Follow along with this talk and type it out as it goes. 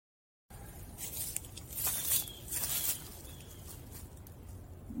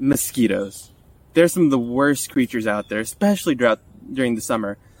Mosquitoes. They're some of the worst creatures out there, especially during the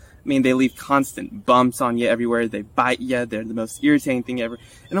summer. I mean, they leave constant bumps on you everywhere. They bite you. They're the most irritating thing ever.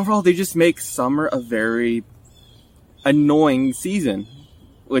 And overall, they just make summer a very annoying season,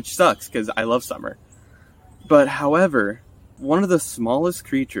 which sucks because I love summer. But however, one of the smallest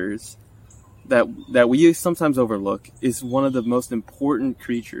creatures that we sometimes overlook is one of the most important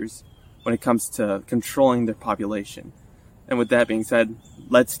creatures when it comes to controlling their population. And with that being said,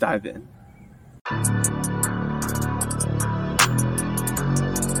 let's dive in.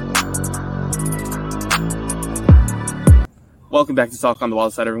 Welcome back to Talk on the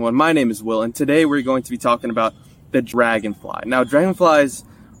Wild Side, everyone. My name is Will, and today we're going to be talking about the dragonfly. Now, dragonflies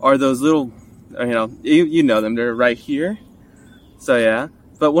are those little, you know them. They're right here. So, yeah.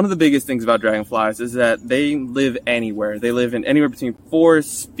 But one of the biggest things about dragonflies is that they live anywhere. They live in anywhere between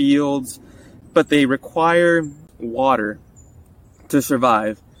forests, fields, but they require water to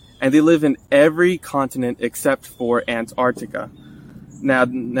survive. And they live in every continent except for Antarctica. Now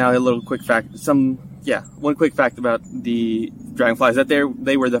a little quick fact. One quick fact about the dragonflies, that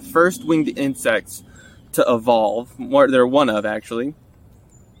they were the first winged insects to evolve. They're one of, actually.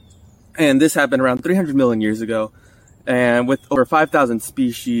 And this happened around 300 million years ago. And with over 5,000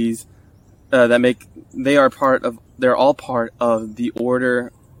 species, they're all part of the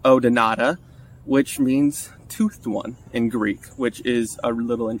order Odonata, which means toothed one in Greek, which is a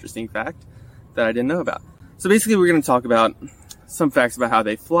little interesting fact that I didn't know about. So basically, we're going to talk about some facts about how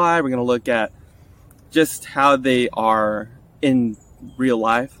they fly. We're going to look at just how they are in real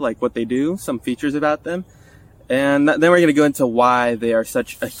life, like what they do, some features about them. And then we're going to go into why they are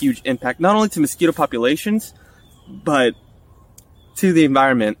such a huge impact, not only to mosquito populations, but to the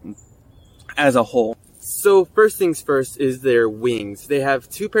environment as a whole. So first things first is their wings. They have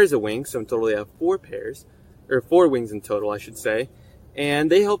 2 pairs of wings, so in total they have 4 wings in total, I should say.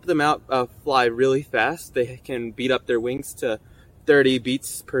 And they help them out fly really fast. They can beat up their wings to 30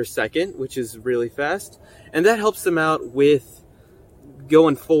 beats per second, which is really fast. And that helps them out with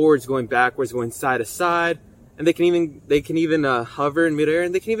going forwards, going backwards, going side to side. And they can even hover in midair,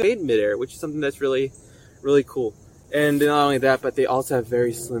 and they can even fade in midair, which is something that's really, really cool. And not only that, but they also have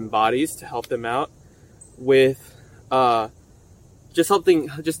very slim bodies to help them out with just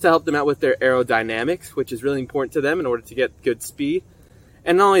to help them out with their aerodynamics, which is really important to them in order to get good speed.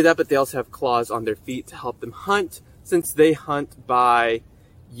 And not only that, but they also have claws on their feet to help them hunt, since they hunt by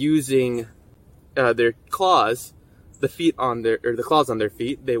using their claws, the claws on their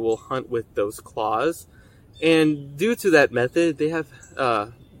feet. They will hunt with those claws. And due to that method, they have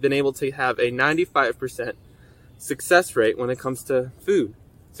been able to have a 95% success rate when it comes to food,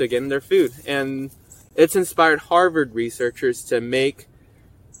 to getting their food. And it's inspired Harvard researchers to make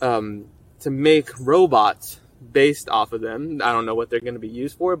robots based off of them. I don't know what they're going to be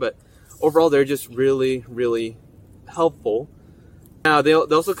used for, but overall they're just really, really helpful. Now they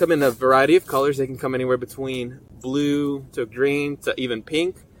also come in a variety of colors. They can come anywhere between blue to green to even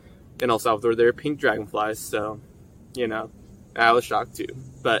pink. In El Salvador, they're pink dragonflies, so I was shocked too.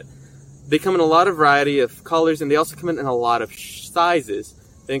 But they come in a lot of variety of colors, and they also come in a lot of sizes.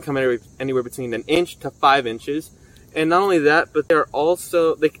 They can come anywhere between 1 inch to 5 inches. And not only that, but they're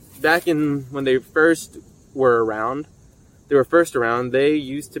also, back in when they were first around, they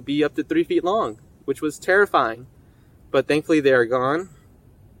used to be up to 3 feet long, which was terrifying. But thankfully they are gone.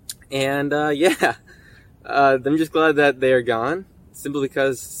 And I'm just glad that they are gone, simply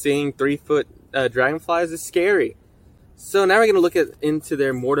because seeing 3-foot dragonflies is scary. So now we're going to look into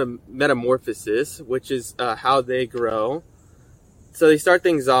their metamorphosis, which is how they grow. So they start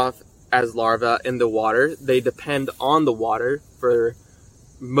things off as larvae in the water. They depend on the water for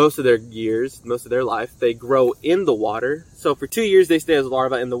most of their years, most of their life. They grow in the water. So for 2 years they stay as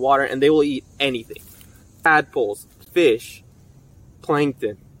larvae in the water, and they will eat anything. Tadpoles, fish,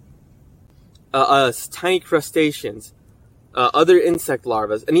 plankton, tiny crustaceans, other insect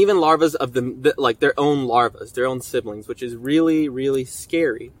larvae, and even larvae of their own larvae, their own siblings, which is really, really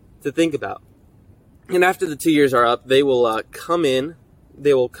scary to think about. And after the 2 years are up, they will come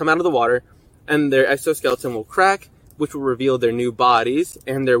out of the water, and their exoskeleton will crack, which will reveal their new bodies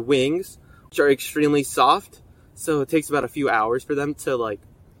and their wings, which are extremely soft. So it takes about a few hours for them to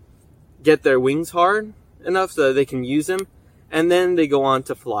get their wings hard enough so that they can use them. And then they go on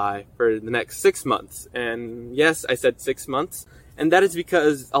to fly for the next 6 months. And yes, I said 6 months. And that is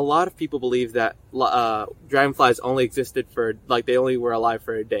because a lot of people believe that dragonflies only existed they only were alive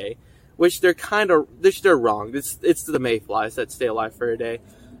for a day. Which they're wrong. It's the mayflies that stay alive for a day.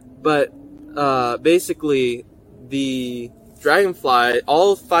 But basically, the dragonfly,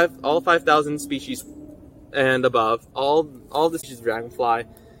 all 5,000 species and above, all the species of dragonfly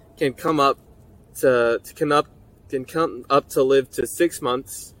can come up to live to 6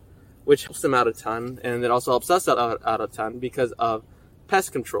 months, which helps them out a ton, and it also helps us out a ton because of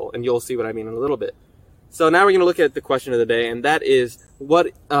pest control, and you'll see what I mean in a little bit. So now we're going to look at the question of the day, and that is, what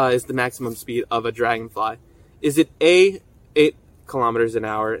is the maximum speed of a dragonfly? Is it A, 8 kilometers an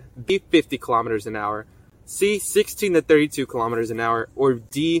hour, B, 50 kilometers an hour, C, 16 to 32 kilometers an hour, or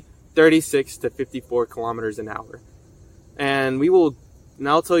D, 36 to 54 kilometers an hour? And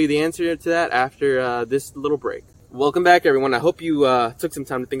I'll tell you the answer to that after this little break. Welcome back, everyone. I hope you took some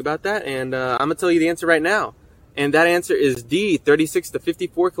time to think about that, and I'm going to tell you the answer right now. And that answer is D, 36 to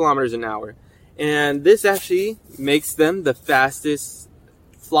 54 kilometers an hour. And this actually makes them the fastest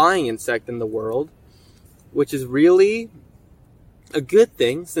flying insect in the world, which is really a good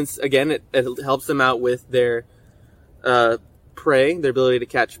thing since, again, it helps them out with their prey, their ability to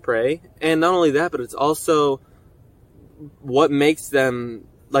catch prey. And not only that, but it's also what makes them,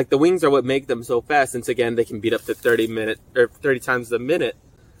 like, the wings are what make them so fast, since, again, they can beat up to 30 times a minute,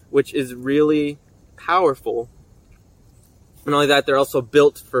 which is really powerful. Not only that, they're also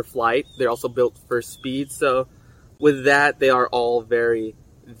built for flight. They're also built for speed. So with that, they are all very,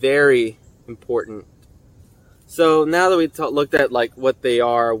 very important. So now that we looked at like what they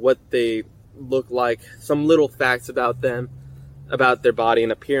are, what they look like, some little facts about them, about their body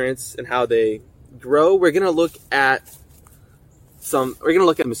and appearance and how they grow, we're going to look at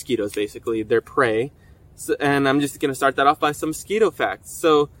mosquitoes, basically, their prey. So, and I'm just going to start that off by some mosquito facts.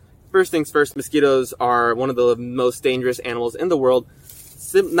 So first things first, mosquitoes are one of the most dangerous animals in the world,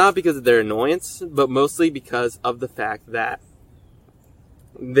 not because of their annoyance, but mostly because of the fact that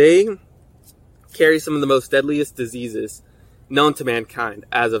they carry some of the most deadliest diseases known to mankind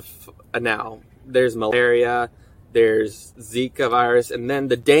as of now. There's malaria, there's Zika virus, and then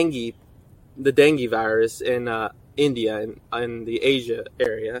the dengue virus in India and in the Asia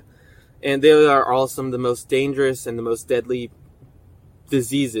area. And they are all some of the most dangerous and the most deadly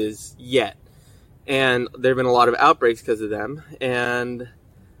diseases yet, and there have been a lot of outbreaks because of them, and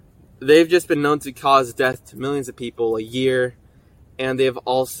they've just been known to cause death to millions of people a year, and they've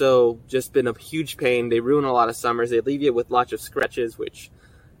also just been a huge pain. They ruin a lot of summers. They leave you with lots of scratches, which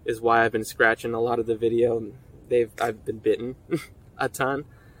is why I've been scratching a lot of the video. I've been bitten a ton,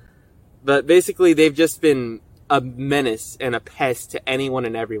 but basically they've just been a menace and a pest to anyone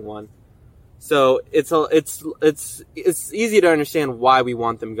and everyone. So it's easy to understand why we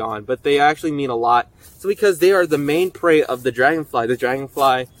want them gone, but they actually mean a lot. So because they are the main prey of the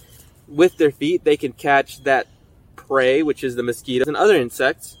dragonfly, with their feet, they can catch that prey, which is the mosquitoes and other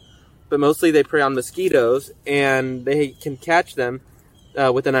insects, but mostly they prey on mosquitoes, and they can catch them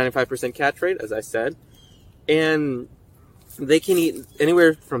with a 95% catch rate, as I said. And they can eat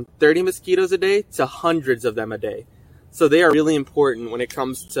anywhere from 30 mosquitoes a day to hundreds of them a day. So they are really important when it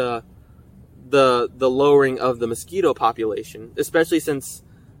comes to the lowering of the mosquito population, especially since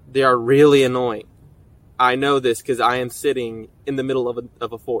they are really annoying. I know this because I am sitting in the middle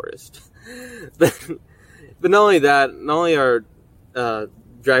of a forest. But not only that, not only are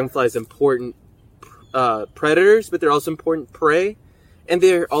dragonflies important predators, but they're also important prey, and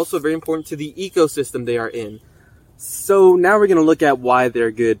they're also very important to the ecosystem they are in. So now we're going to look at why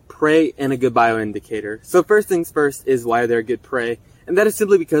they're good prey and a good bioindicator. So first things first is why they're good prey. And that is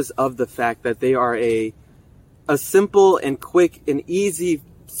simply because of the fact that they are a simple and quick and easy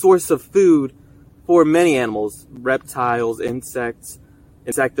source of food for many animals. Reptiles, insects,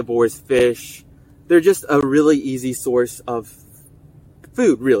 insectivores, fish. They're just a really easy source of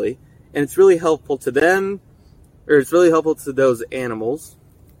food, really. And it's really helpful to them, or it's really helpful to those animals,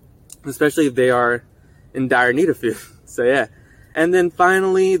 especially if they are in dire need of food. So yeah. And then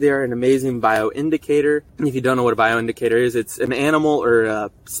finally, they are an amazing bioindicator. And if you don't know what a bioindicator is, it's an animal or a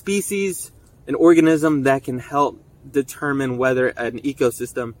species, an organism that can help determine whether an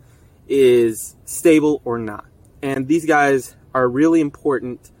ecosystem is stable or not. And these guys are really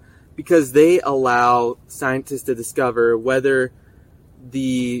important because they allow scientists to discover whether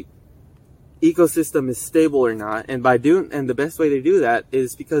the ecosystem is stable or not. And the best way to do that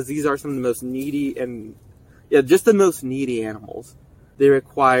is because these are some of the most needy just the most needy animals. They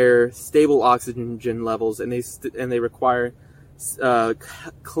require stable oxygen levels, and they require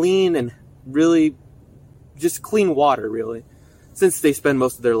clean and really just clean water, really, since they spend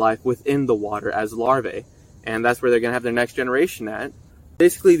most of their life within the water as larvae, and that's where they're going to have their next generation at.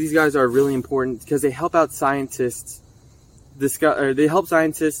 Basically, these guys are really important because they help out scientists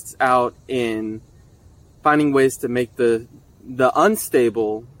out in finding ways to make the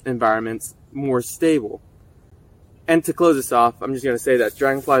unstable environments more stable. And to close this off, I'm just going to say that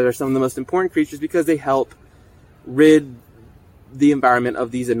dragonflies are some of the most important creatures because they help rid the environment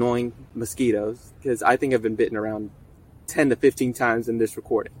of these annoying mosquitoes, because I think I've been bitten around 10 to 15 times in this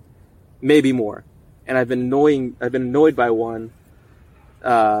recording, maybe more. And I've been annoyed by one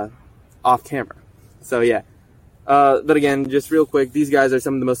off camera. So yeah. But again, just real quick, these guys are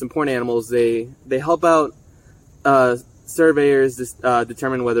some of the most important animals. They help out surveyors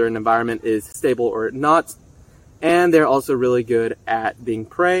determine whether an environment is stable or not. And they're also really good at being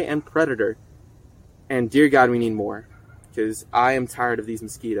prey and predator. And dear God, we need more, because I am tired of these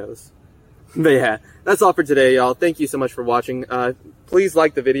mosquitoes. But yeah, that's all for today, y'all. Thank you so much for watching. Please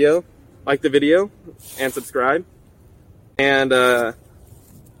like the video, and subscribe. And don't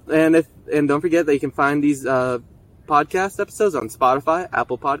forget that you can find these podcast episodes on Spotify,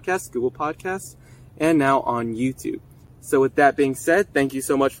 Apple Podcasts, Google Podcasts, and now on YouTube. So with that being said, thank you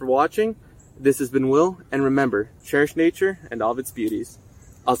so much for watching. This has been Will, and remember, cherish nature and all of its beauties.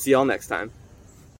 I'll see y'all next time.